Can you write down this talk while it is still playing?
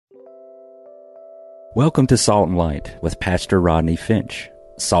Welcome to Salt and Light with Pastor Rodney Finch.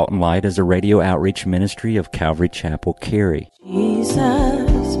 Salt and Light is a radio outreach ministry of Calvary Chapel, Cary. Jesus,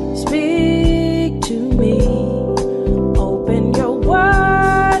 speak to me. Open your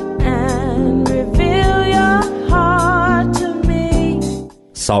word and reveal your heart to me.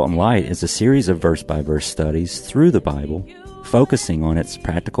 Salt and Light is a series of verse-by-verse studies through the Bible, focusing on its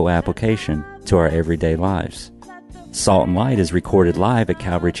practical application to our everyday lives. Salt and Light is recorded live at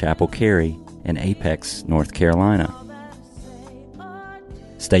Calvary Chapel, Cary in Apex, North Carolina.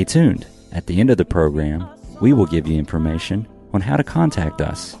 Stay tuned. At the end of the program, we will give you information on how to contact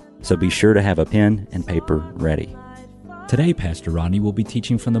us, so be sure to have a pen and paper ready. Today, Pastor Rodney will be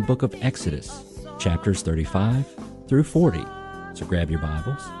teaching from the book of Exodus, chapters 35 through 40. So grab your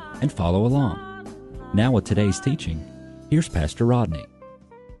Bibles and follow along. Now with today's teaching, here's Pastor Rodney.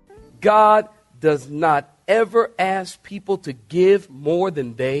 God does not ever ask people to give more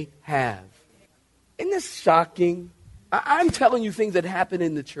than they have. Isn't this shocking? I'm telling you things that happen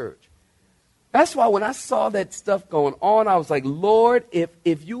in the church. That's why when I saw that stuff going on, I was like, Lord, if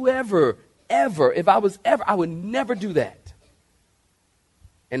you ever, I would never do that.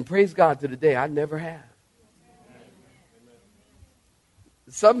 And praise God to the day, I never have.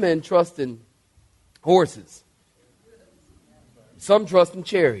 Some men trust in horses. Some trust in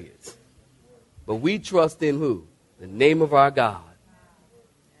chariots. But we trust in who? The name of our God.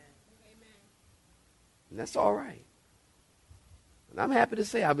 And that's all right. And I'm happy to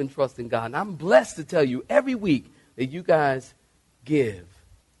say I've been trusting God. And I'm blessed to tell you every week that you guys give.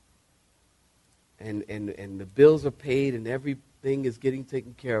 And the bills are paid and everything is getting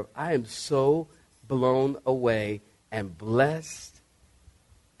taken care of. I am so blown away and blessed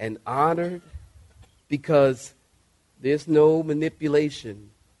and honored because there's no manipulation.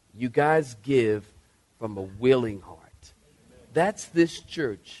 You guys give from a willing heart. That's this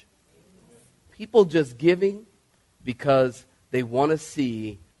church. People just giving because they want to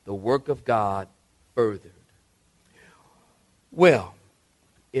see the work of God furthered. Well,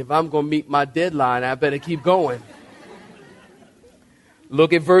 if I'm going to meet my deadline, I better keep going.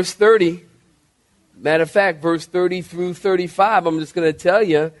 Look at verse 30. Matter of fact, verse 30 through 35, I'm just going to tell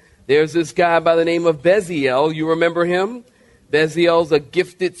you, there's this guy by the name of Bezalel. You remember him? Bezalel's a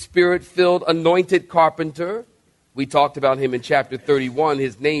gifted, spirit-filled, anointed carpenter. We talked about him in chapter 31.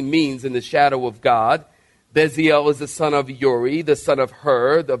 His name means in the shadow of God. Bezalel is the son of Uri, the son of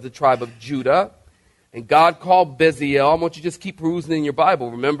Hur, of the tribe of Judah. And God called Bezalel. I want you to just keep perusing in your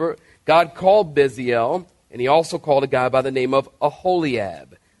Bible. Remember, God called Bezalel, and he also called a guy by the name of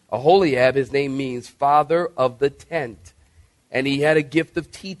Aholiab. Aholiab, his name means father of the tent. And he had a gift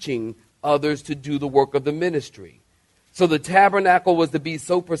of teaching others to do the work of the ministry. So the tabernacle was to be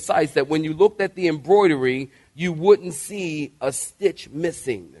so precise that when you looked at the embroidery, you wouldn't see a stitch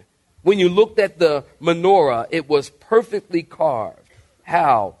missing. When you looked at the menorah, it was perfectly carved.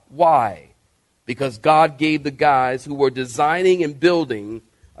 How? Why? Because God gave the guys who were designing and building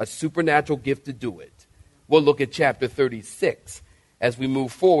a supernatural gift to do it. We'll look at chapter 36 as we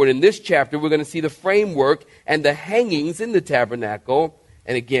move forward. In this chapter, we're going to see the framework and the hangings in the tabernacle.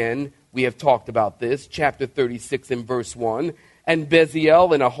 And again, we have talked about this, chapter 36 in verse 1. And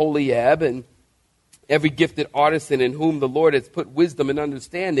Bezalel and Aholiab and every gifted artisan in whom the Lord has put wisdom and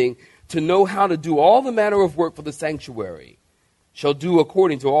understanding to know how to do all the manner of work for the sanctuary shall do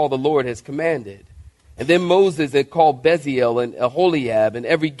according to all the Lord has commanded. And then Moses had called Bezalel and Aholiab and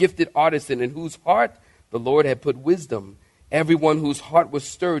every gifted artisan in whose heart the Lord had put wisdom, everyone whose heart was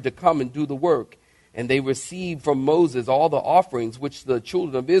stirred to come and do the work. And they received from Moses all the offerings which the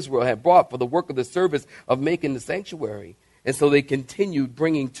children of Israel had brought for the work of the service of making the sanctuary. And so they continued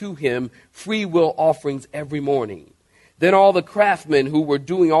bringing to him free will offerings every morning. Then all the craftsmen who were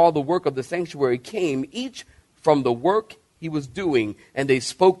doing all the work of the sanctuary came, each from the work he was doing. And they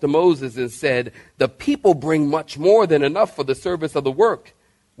spoke to Moses and said, the people bring much more than enough for the service of the work,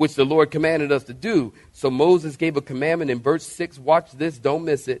 which the Lord commanded us to do. So Moses gave a commandment in verse 6. Watch this, don't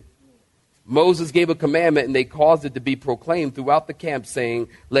miss it. Moses gave a commandment, and they caused it to be proclaimed throughout the camp, saying,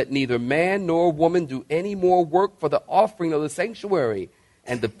 let neither man nor woman do any more work for the offering of the sanctuary.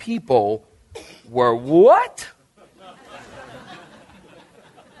 And the people were what?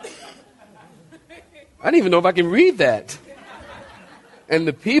 I don't even know if I can read that. And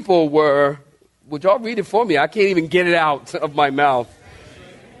the people were, would y'all read it for me? I can't even get it out of my mouth.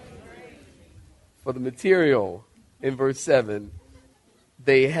 For the material in verse 7.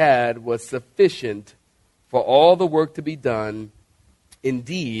 They had was sufficient for all the work to be done,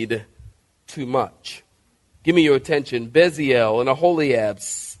 indeed, too much. Give me your attention. Bezalel and Aholiab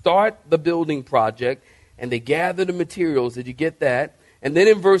start the building project, and they gather the materials. Did you get that? And then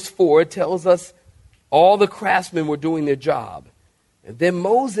in verse 4, it tells us All the craftsmen were doing their job. And then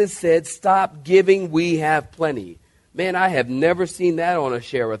Moses said, stop giving, we have plenty. Man, I have never seen that on a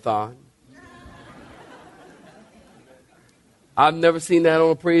share-a-thon. I've never seen that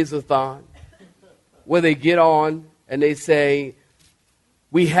on a praise-a-thon, where they get on and they say,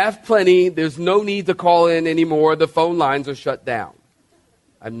 we have plenty, there's no need to call in anymore, the phone lines are shut down.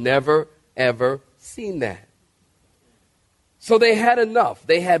 I've never, ever seen that. So they had enough.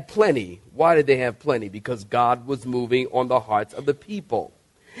 They had plenty. Why did they have plenty? Because God was moving on the hearts of the people.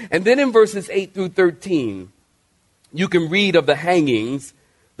 And then in verses 8 through 13, you can read of the hangings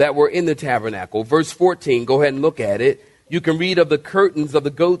that were in the tabernacle. Verse 14, go ahead and look at it. You can read of the curtains of the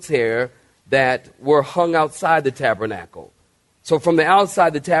goat's hair that were hung outside the tabernacle. So from the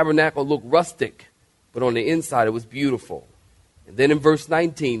outside, the tabernacle looked rustic, but on the inside, it was beautiful. And then in verse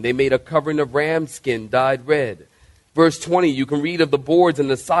 19, they made a covering of ram skin dyed red. Verse 20, you can read of the boards and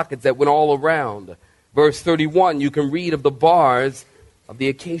the sockets that went all around. Verse 31, you can read of the bars of the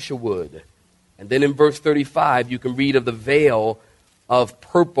acacia wood. And then in verse 35, you can read of the veil of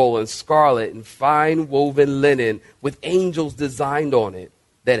purple and scarlet and fine woven linen with angels designed on it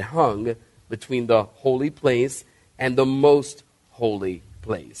that hung between the holy place and the most holy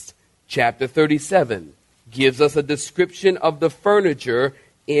place. Chapter 37 gives us a description of the furniture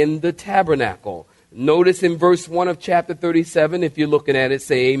in the tabernacle. Notice in verse 1 of chapter 37, if you're looking at it,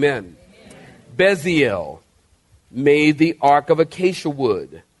 say amen. Bezalel made the ark of acacia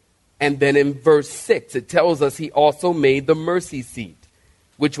wood. And then in verse 6, it tells us he also made the mercy seat,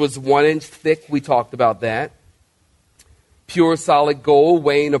 which was 1 inch thick. We talked about that. Pure solid gold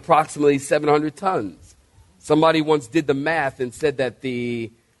weighing approximately 700 tons. Somebody once did the math and said that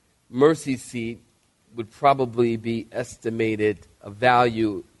the mercy seat would probably be estimated a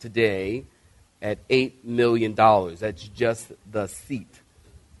value today at $8 million. That's just the seat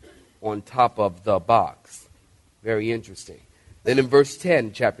on top of the box. Very interesting. Then in verse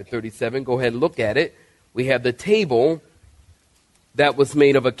 10, chapter 37, go ahead and look at it. We have the table that was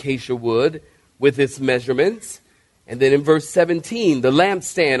made of acacia wood with its measurements. And then in verse 17, the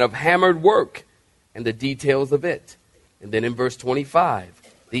lampstand of hammered work and the details of it. And then in verse 25,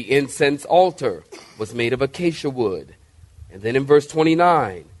 the incense altar was made of acacia wood. And then in verse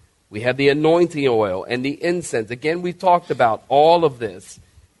 29, we have the anointing oil and the incense. Again, we've talked about all of this.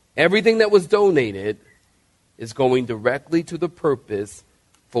 Everything that was donated is going directly to the purpose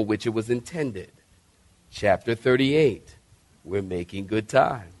for which it was intended. Chapter 38, we're making good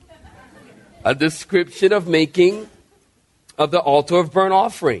time. A description of making of the altar of burnt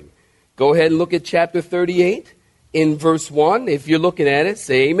offering. Go ahead and look at chapter 38 in verse 1. If you're looking at it,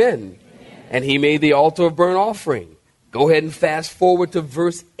 say amen. Amen. And he made the altar of burnt offering. Go ahead and fast forward to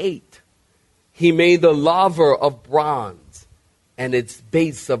verse 8. He made the laver of bronze and its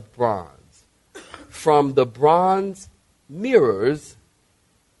base of bronze from the bronze mirrors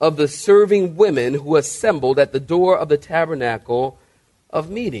of the serving women who assembled at the door of the tabernacle of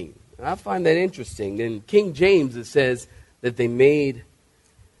meeting. And I find that interesting. In King James, it says that they made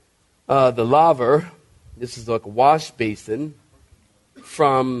the laver, this is like a wash basin,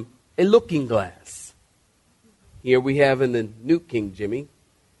 from a looking glass. Here we have in the New King Jimmy,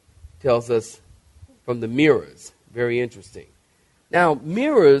 tells us from the mirrors. Very interesting. Now,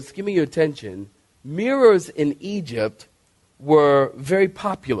 mirrors, give me your attention. Mirrors in Egypt were very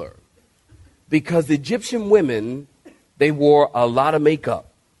popular because the Egyptian women, they wore a lot of makeup.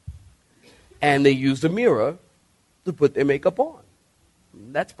 And they used a mirror to put their makeup on.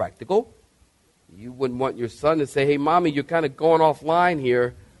 That's practical. You wouldn't want your son to say, hey, mommy, you're kind of going offline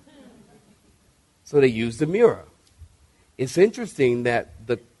here. So they used a mirror. It's interesting that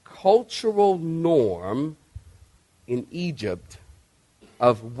the cultural norm in Egypt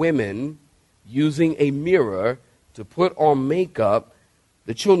of women using a mirror to put on makeup,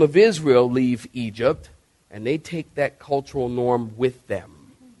 the children of Israel leave Egypt and they take that cultural norm with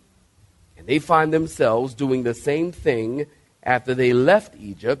them. And they find themselves doing the same thing after they left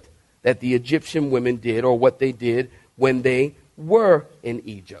Egypt that the Egyptian women did, or what they did when they were in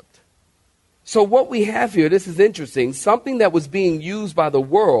Egypt. So what we have here, this is interesting, something that was being used by the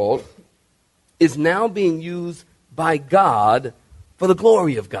world is now being used by God for the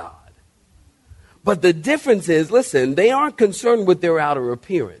glory of God. But the difference is, listen, they aren't concerned with their outer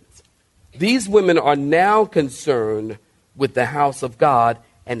appearance. These women are now concerned with the house of God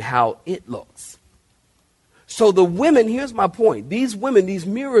and how it looks. So the women, here's my point. These women, these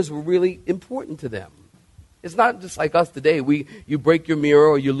mirrors were really important to them. It's not just like us today. You break your mirror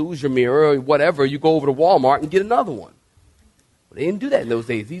or you lose your mirror or whatever. You go over to Walmart and get another one. But they didn't do that in those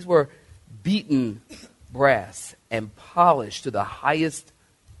days. These were beaten brass and polished to the highest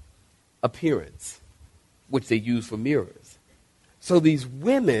appearance. which they use for mirrors. So these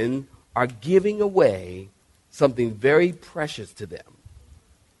women are giving away something very precious to them.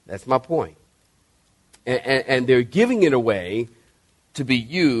 That's my point. And they're giving it away to be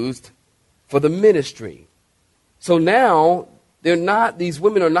used for the ministry. So now these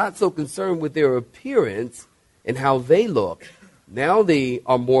women are not so concerned with their appearance and how they look. Now they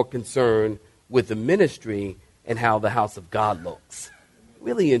are more concerned with the ministry and how the house of God looks.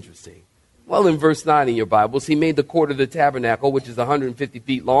 Really interesting. Well, in verse 9 in your Bibles, he made the court of the tabernacle, which is 150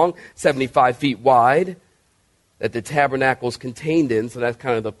 feet long, 75 feet wide, that the tabernacle is contained in. So that's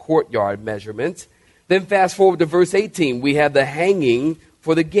kind of the courtyard measurements. Then fast forward to verse 18. We have the hanging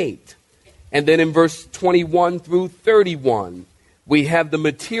for the gate. And then in verse 21 through 31, we have the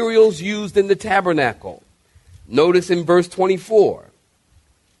materials used in the tabernacle. Notice in verse 24, I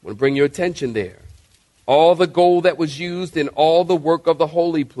want to bring your attention there. All the gold that was used in all the work of the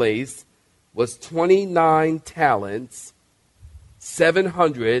holy place was 29 talents,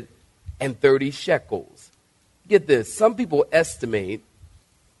 730 shekels. Get this. Some people estimate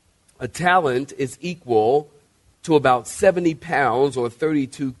a talent is equal to about 70 pounds or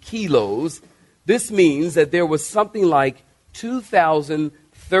 32 kilos. This means that there was something like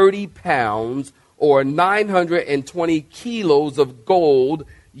 2,030 pounds or 920 kilos of gold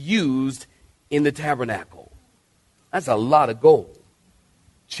used in the tabernacle. That's a lot of gold.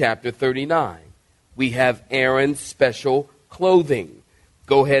 Chapter 39. We have Aaron's special clothing.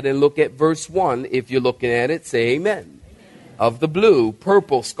 Go ahead and look at verse 1. If you're looking at it, say amen. Of the blue,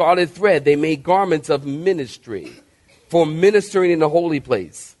 purple, scarlet thread, they made garments of ministry for ministering in the holy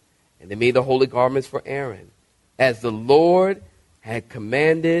place. And they made the holy garments for Aaron, as the Lord had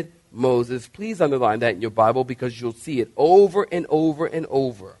commanded Moses. Please underline that in your Bible because you'll see it over and over and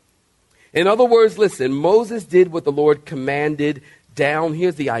over. In other words, listen, Moses did what the Lord commanded down.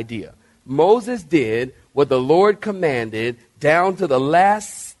 Here's the idea. Moses did what the Lord commanded down to the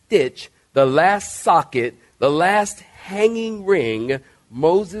last stitch, the last socket, the last hanging ring.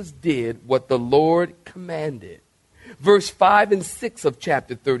 Moses did what the Lord commanded. Verse 5 and 6 of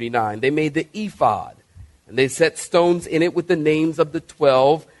chapter 39, they made the ephod, and they set stones in it with the names of the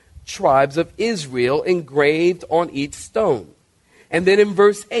 12 tribes of Israel engraved on each stone. And then in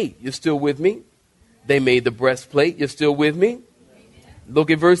verse 8, you're still with me? They made the breastplate. You're still with me?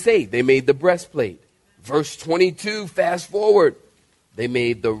 Look at verse 8. They made the breastplate. Verse 22, fast forward. They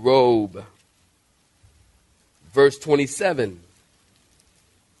made the robe. Verse 27,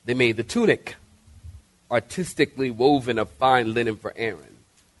 they made the tunic, artistically woven of fine linen for Aaron.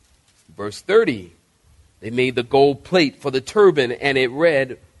 Verse 30, they made the gold plate for the turban, and it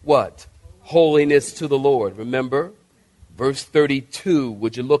read, what? Holiness to the Lord. Remember? Verse 32,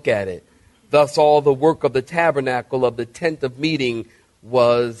 would you look at it? Thus all the work of the tabernacle of the tent of meeting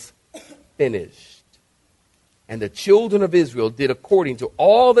was finished. And the children of Israel did according to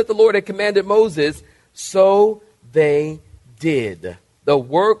all that the Lord had commanded Moses, so they did. The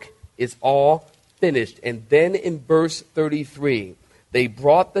work is all finished. And then in verse 33, they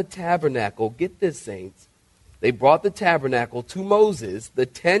brought the tabernacle, get this, saints, they brought the tabernacle to Moses, the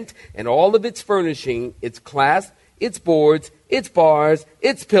tent and all of its furnishing, its clasp, its boards, its bars,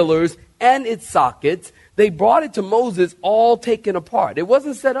 its pillars, and its sockets. They brought it to Moses all taken apart. It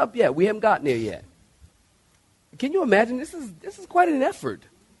wasn't set up yet. We haven't gotten there yet. Can you imagine? This is quite an effort.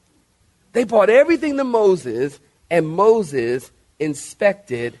 They brought everything to Moses, and Moses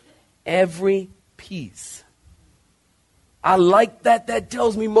inspected every piece. I like that. That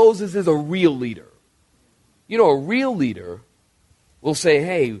tells me Moses is a real leader. You know, a real leader will say,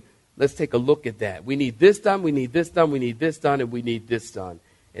 hey, let's take a look at that. We need this done, we need this done, we need this done, and we need this done.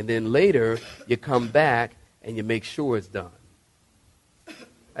 And then later, you come back and you make sure it's done.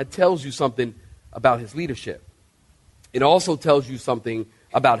 That tells you something about his leadership. It also tells you something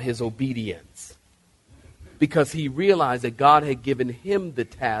about his obedience. Because he realized that God had given him the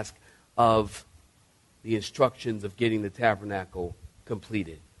task of the instructions of getting the tabernacle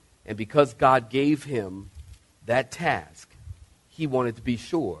completed. And because God gave him that task, he wanted to be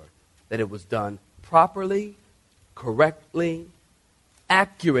sure that it was done properly, correctly,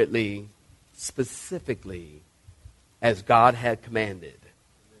 accurately, specifically, as God had commanded.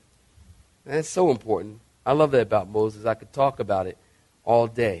 And that's so important. I love that about Moses. I could talk about it all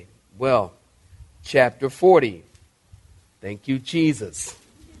day. Well, chapter 40. Thank you, Jesus.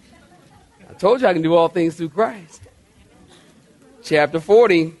 I told you I can do all things through Christ. Chapter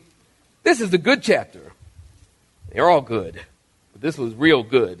 40. This is the good chapter. They're all good. But this was real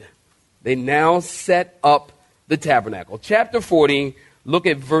good. They now set up the tabernacle. Chapter 40, look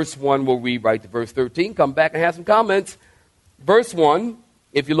at verse 1. We'll read right to verse 13. Come back and have some comments. Verse 1,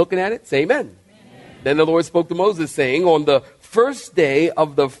 if you're looking at it, say amen. Then the Lord spoke to Moses, saying, on the first day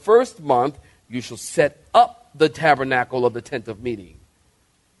of the first month, you shall set up the tabernacle of the tent of meeting.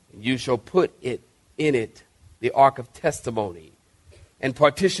 And you shall put it in it the ark of testimony, and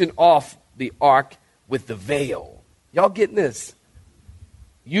partition off the ark with the veil. Y'all getting this?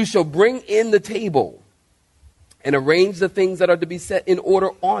 You shall bring in the table and arrange the things that are to be set in order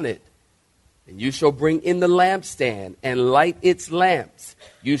on it. And you shall bring in the lampstand and light its lamps.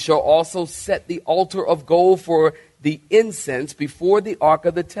 You shall also set the altar of gold for the incense before the ark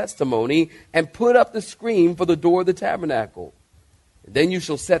of the testimony, and put up the screen for the door of the tabernacle. And then you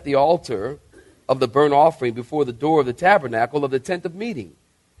shall set the altar of the burnt offering before the door of the tabernacle of the tent of meeting.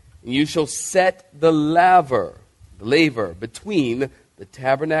 And you shall set the laver between the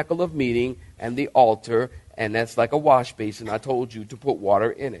tabernacle of meeting and the altar, and that's like a wash basin. I told you to put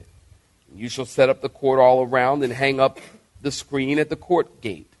water in it. And you shall set up the court all around and hang up the screen at the court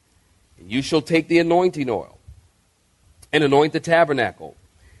gate. And you shall take the anointing oil and anoint the tabernacle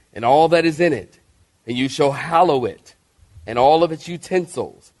and all that is in it. And you shall hallow it and all of its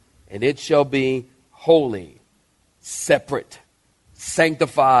utensils. And it shall be holy, separate,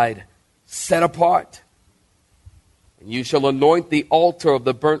 sanctified, set apart. And you shall anoint the altar of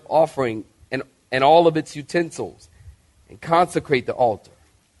the burnt offering and all of its utensils, and consecrate the altar.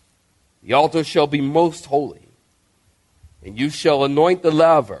 The altar shall be most holy. And you shall anoint the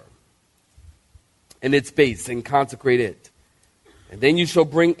laver and its base, and consecrate it. And then you shall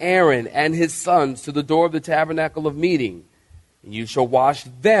bring Aaron and his sons to the door of the tabernacle of meeting, and you shall wash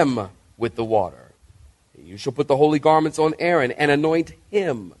them with the water. And you shall put the holy garments on Aaron, and anoint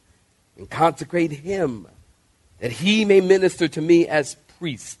him, and consecrate him, that he may minister to me as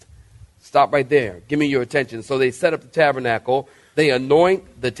priest. Stop right there. Give me your attention. So they set up the tabernacle. They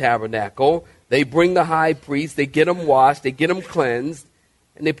anoint the tabernacle. They bring the high priest. They get him washed. They get him cleansed.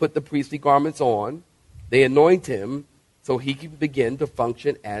 And they put the priestly garments on. They anoint him so he can begin to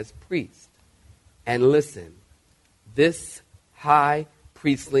function as priest. And listen, this high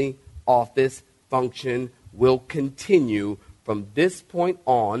priestly office function will continue from this point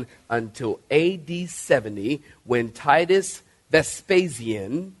on until AD 70, when Titus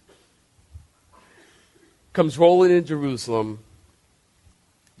Vespasian comes rolling in Jerusalem,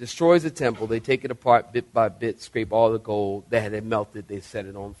 destroys the temple. They take it apart bit by bit, scrape all the gold that had melted. They set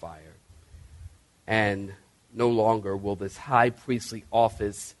it on fire. And no longer will this high priestly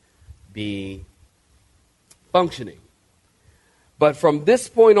office be functioning. But from this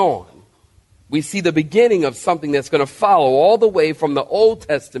point on, we see the beginning of something that's going to follow all the way from the Old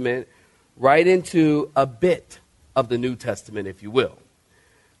Testament right into a bit of the New Testament, if you will.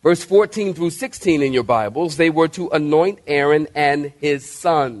 Verse 14 through 16 in your Bibles, they were to anoint Aaron and his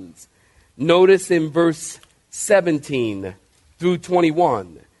sons. Notice in verse 17 through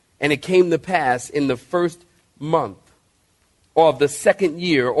 21, and it came to pass in the first month of the second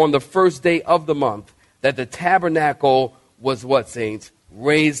year, on the first day of the month, that the tabernacle was what, saints?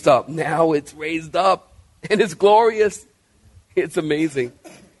 Raised up. Now it's raised up, and it's glorious. It's amazing.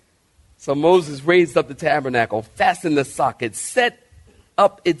 So Moses raised up the tabernacle, fastened the sockets, set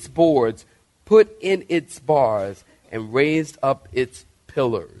up its boards, put in its bars, and raised up its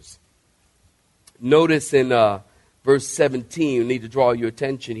pillars. Notice in verse 17, you need to draw your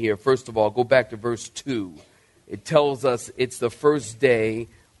attention here. First of all, go back to verse 2. It tells us it's the first day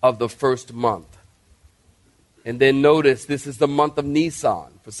of the first month. And then notice this is the month of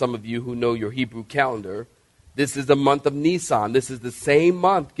Nisan. For some of you who know your Hebrew calendar, this is the month of Nisan. This is the same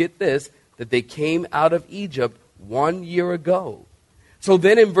month, get this, that they came out of Egypt 1 year ago. So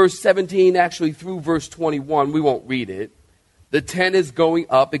then in verse 17, actually through verse 21, we won't read it. The tent is going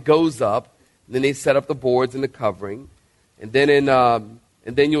up, it goes up. And then they set up the boards and the covering. And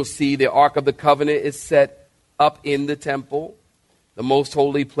then you'll see the Ark of the Covenant is set up in the temple, the most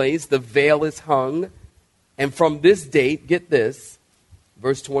holy place. The veil is hung. And from this date, get this,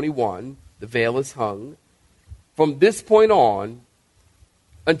 verse 21, the veil is hung. From this point on,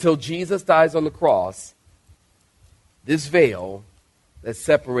 until Jesus dies on the cross, this veil that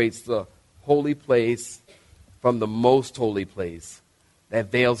separates the holy place from the most holy place,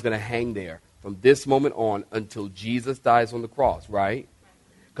 that veil's going to hang there from this moment on until Jesus dies on the cross, right?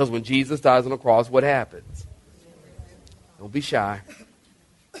 Because when Jesus dies on the cross, what happens? Don't be shy.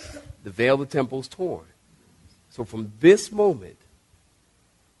 The veil of the temple is torn. So from this moment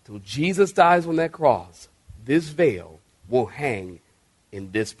till Jesus dies on that cross, this veil will hang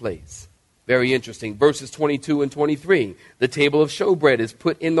in this place. Very interesting. Verses 22 and 23. The table of showbread is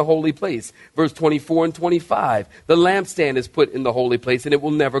put in the holy place. Verse 24 and 25. The lampstand is put in the holy place, and it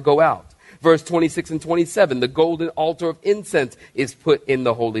will never go out. Verse 26 and 27, the golden altar of incense is put in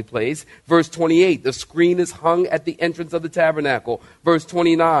the holy place. Verse 28, the screen is hung at the entrance of the tabernacle. Verse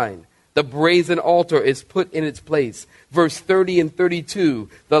 29, the brazen altar is put in its place. Verse 30 and 32,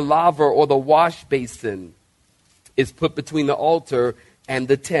 the laver or the wash basin is put between the altar and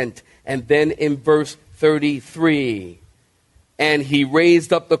the tent. And then in verse 33, and he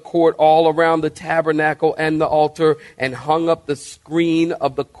raised up the court all around the tabernacle and the altar and hung up the screen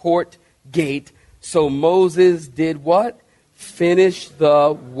of the court gate. So Moses did what? Finish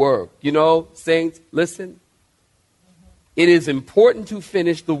the work. You know, saints, listen. It is important to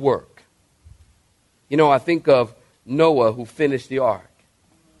finish the work. You know, I think of Noah, who finished the ark.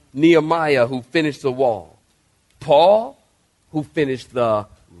 Nehemiah, who finished the wall. Paul, who finished the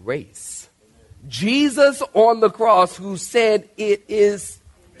race. Jesus on the cross, who said it is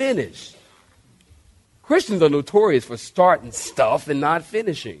finished. Christians are notorious for starting stuff and not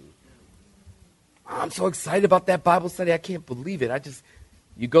finishing. I'm so excited about that Bible study. I can't believe it.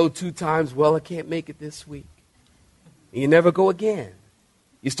 You go 2 times, well, I can't make it this week. And you never go again.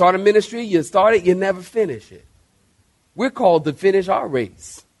 You start a ministry, you start it, you never finish it. We're called to finish our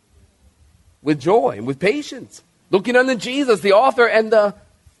race with joy and with patience, looking unto Jesus, the author and the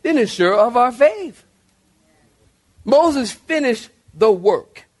finisher of our faith. Moses finished the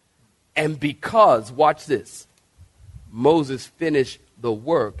work. And because, watch this, Moses finished the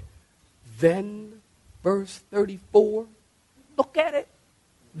work, then, verse 34, look at it.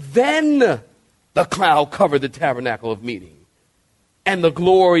 Then the cloud covered the tabernacle of meeting, and the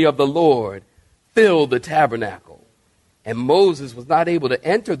glory of the Lord filled the tabernacle. And Moses was not able to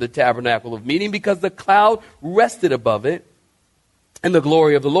enter the tabernacle of meeting because the cloud rested above it, and the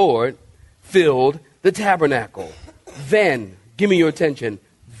glory of the Lord filled the tabernacle. Then, give me your attention,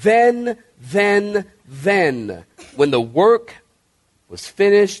 then, when the work was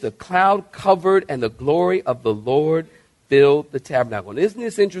finished, the cloud covered, and the glory of the Lord filled the tabernacle. And isn't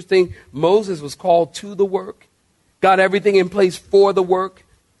this interesting? Moses was called to the work, got everything in place for the work,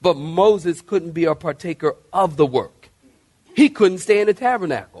 but Moses couldn't be a partaker of the work. He couldn't stay in the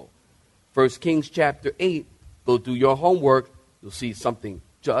tabernacle. 1 Kings chapter 8, go do your homework. You'll see something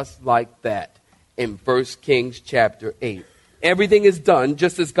just like that in 1 Kings chapter 8. Everything is done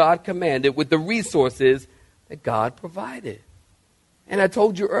just as God commanded with the resources that God provided. And I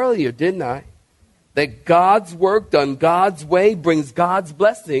told you earlier, didn't I, that God's work done God's way brings God's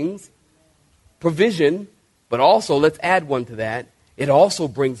blessings, provision, but also, let's add one to that, it also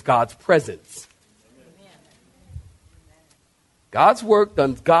brings God's presence. God's work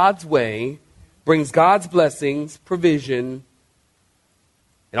done God's way brings God's blessings, provision.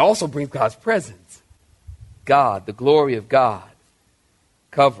 It also brings God's presence. God, the glory of God,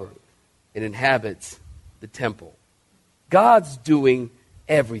 covered and inhabits the temple. God's doing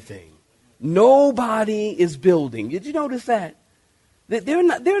everything. Nobody is building. Did you notice that? They're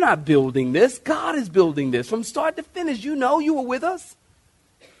not building this. God is building this from start to finish. You know, you were with us.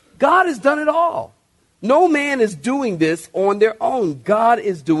 God has done it all. No man is doing this on their own. God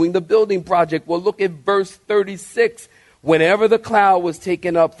is doing the building project. Well, look at verse 36. Whenever the cloud was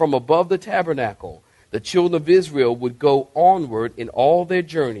taken up from above the tabernacle, the children of Israel would go onward in all their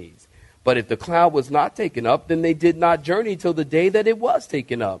journeys. But if the cloud was not taken up, then they did not journey till the day that it was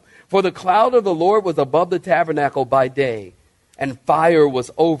taken up. For the cloud of the Lord was above the tabernacle by day, and fire was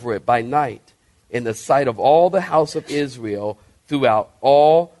over it by night, in the sight of all the house of Israel throughout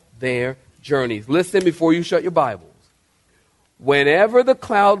all their journeys. Listen before you shut your Bibles. Whenever the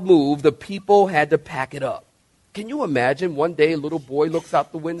cloud moved, the people had to pack it up. Can you imagine one day a little boy looks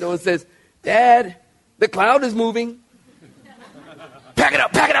out the window and says, Dad, the cloud is moving. Pack it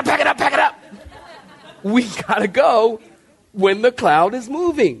up, pack it up, pack it up, pack it up. We gotta go when the cloud is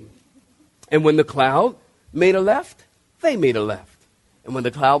moving. And when the cloud made a left, they made a left. And when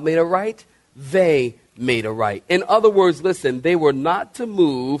the cloud made a right, they made a right. In other words, listen, they were not to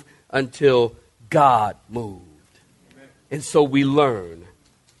move until God moved. And so we learn,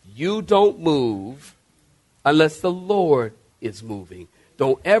 you don't move unless the Lord is moving.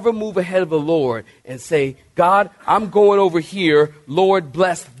 Don't ever move ahead of the Lord and say, God, I'm going over here. Lord,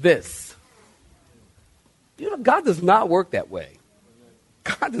 bless this. You know, God does not work that way.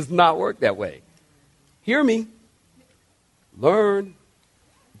 God does not work that way. Hear me. Learn.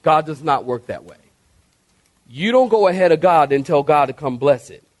 God does not work that way. You don't go ahead of God and tell God to come bless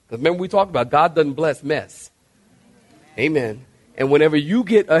it. Because remember we talked about God doesn't bless mess. Amen. And whenever you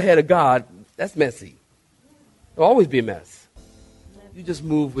get ahead of God, that's messy. There'll always be a mess. You just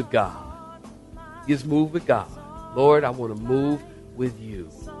move with God. You just move with God. Lord, I want to move with you.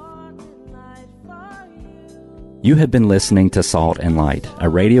 You have been listening to Salt and Light, a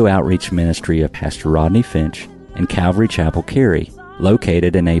radio outreach ministry of Pastor Rodney Finch and Calvary Chapel, Cary,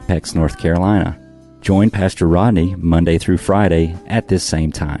 located in Apex, North Carolina. Join Pastor Rodney Monday through Friday at this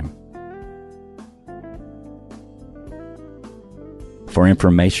same time. For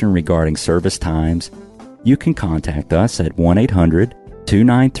information regarding service times, you can contact us at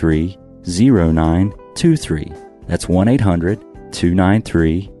 1-800-293-0923. That's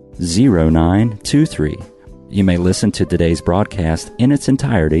 1-800-293-0923. You may listen to today's broadcast in its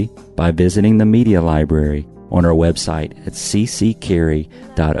entirety by visiting the media library on our website at cccary.org.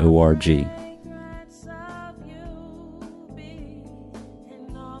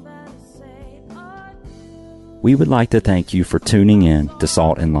 We would like to thank you for tuning in to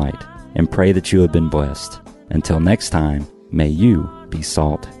Salt and Light and pray that you have been blessed. Until next time, may you be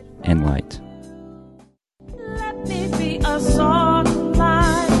salt and light.